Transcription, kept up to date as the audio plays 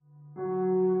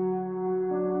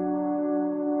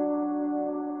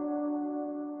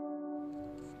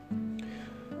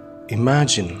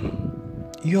Imagine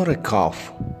you're a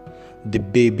calf, the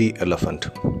baby elephant.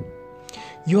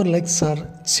 Your legs are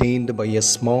chained by a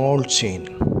small chain.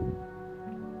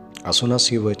 As soon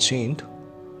as you were chained,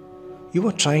 you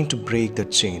were trying to break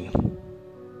that chain.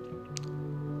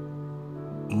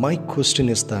 My question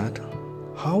is that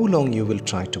how long you will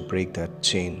try to break that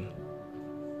chain?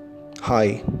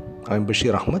 Hi, I'm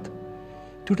Bashir Ahmed.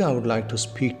 Today I would like to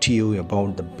speak to you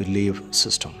about the belief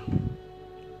system.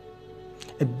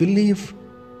 A belief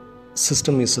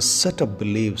system is a set of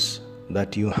beliefs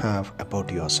that you have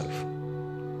about yourself.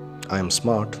 I am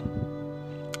smart,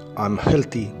 I'm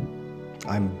healthy,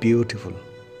 I'm beautiful,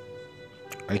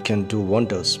 I can do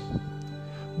wonders.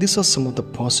 These are some of the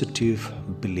positive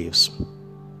beliefs.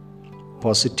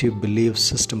 Positive belief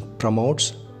system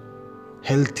promotes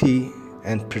healthy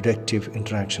and productive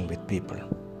interaction with people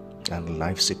and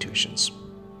life situations.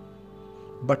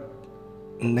 But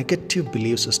negative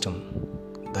belief system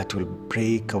that will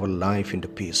break our life into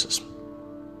pieces.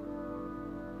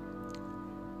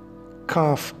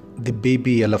 Calf, the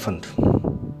baby elephant.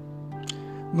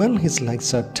 When his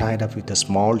legs are tied up with a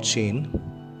small chain,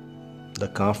 the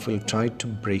calf will try to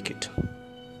break it.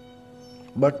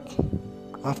 But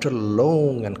after a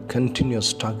long and continuous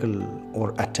struggle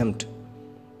or attempt,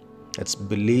 its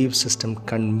belief system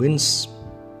convinces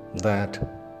that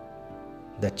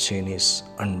that chain is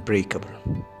unbreakable.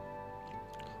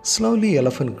 Slowly,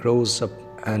 elephant grows up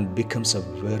and becomes a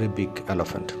very big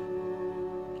elephant.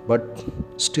 But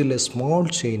still a small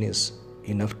chain is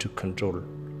enough to control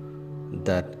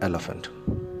that elephant.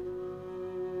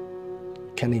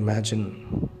 Can you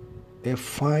imagine a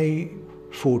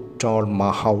 5-foot tall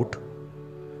mahout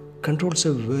controls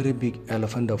a very big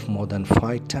elephant of more than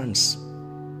 5 tons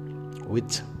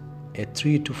with a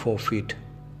 3 to 4 feet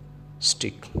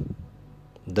stick.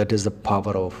 That is the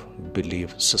power of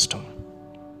belief system.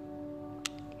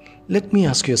 Let me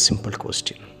ask you a simple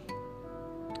question.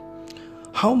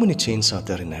 How many chains are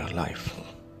there in your life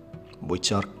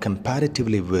which are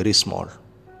comparatively very small,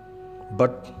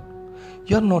 but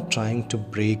you are not trying to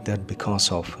break that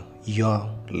because of your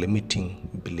limiting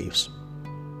beliefs?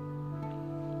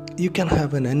 You can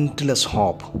have an endless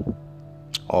hope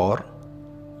or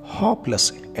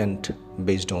hopeless end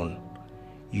based on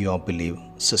your belief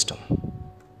system.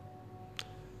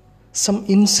 Some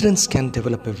incidents can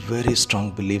develop a very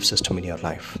strong belief system in your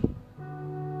life.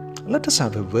 Let us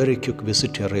have a very quick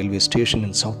visit to a railway station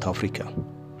in South Africa,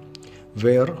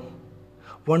 where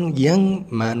one young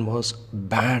man was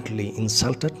badly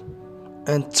insulted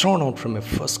and thrown out from a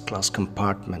first-class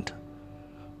compartment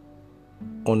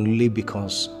only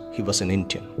because he was an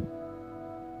Indian.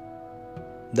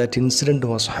 That incident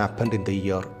was happened in the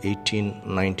year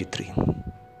 1893.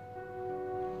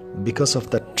 Because of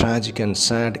that tragic and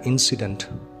sad incident,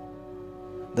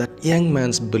 that young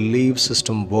man's belief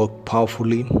system worked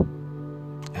powerfully,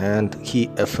 and he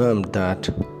affirmed that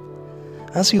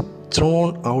as you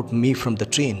thrown out me from the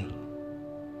train,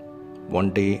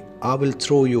 one day I will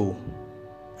throw you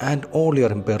and all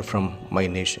your empire from my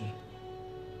nation.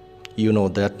 You know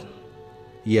that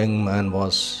young man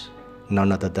was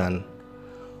none other than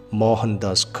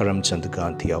Mohandas Karamchand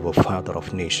Gandhi, our father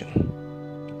of nation.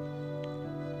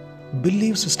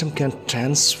 Belief system can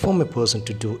transform a person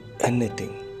to do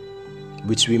anything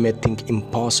which we may think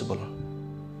impossible.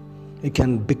 You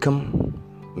can become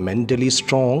mentally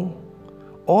strong,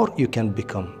 or you can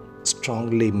become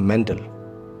strongly mental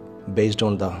based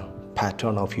on the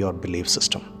pattern of your belief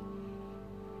system.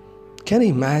 Can you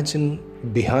imagine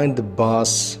behind the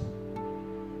bars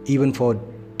even for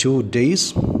 2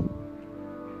 days?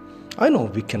 I know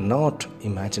we cannot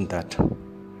imagine that,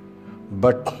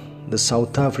 but the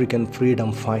South African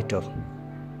freedom fighter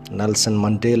Nelson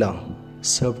Mandela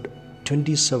served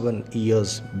 27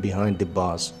 years behind the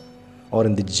bars or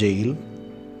in the jail.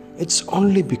 It's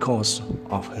only because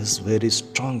of his very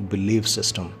strong belief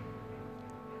system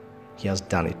he has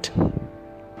done it.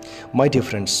 My dear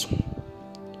friends,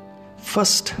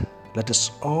 first let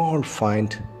us all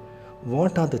find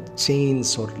what are the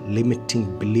chains or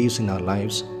limiting beliefs in our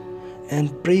lives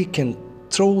and break and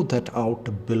throw that out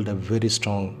to build a very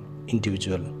strong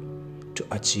individual to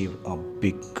achieve our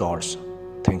big goals.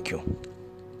 Thank you.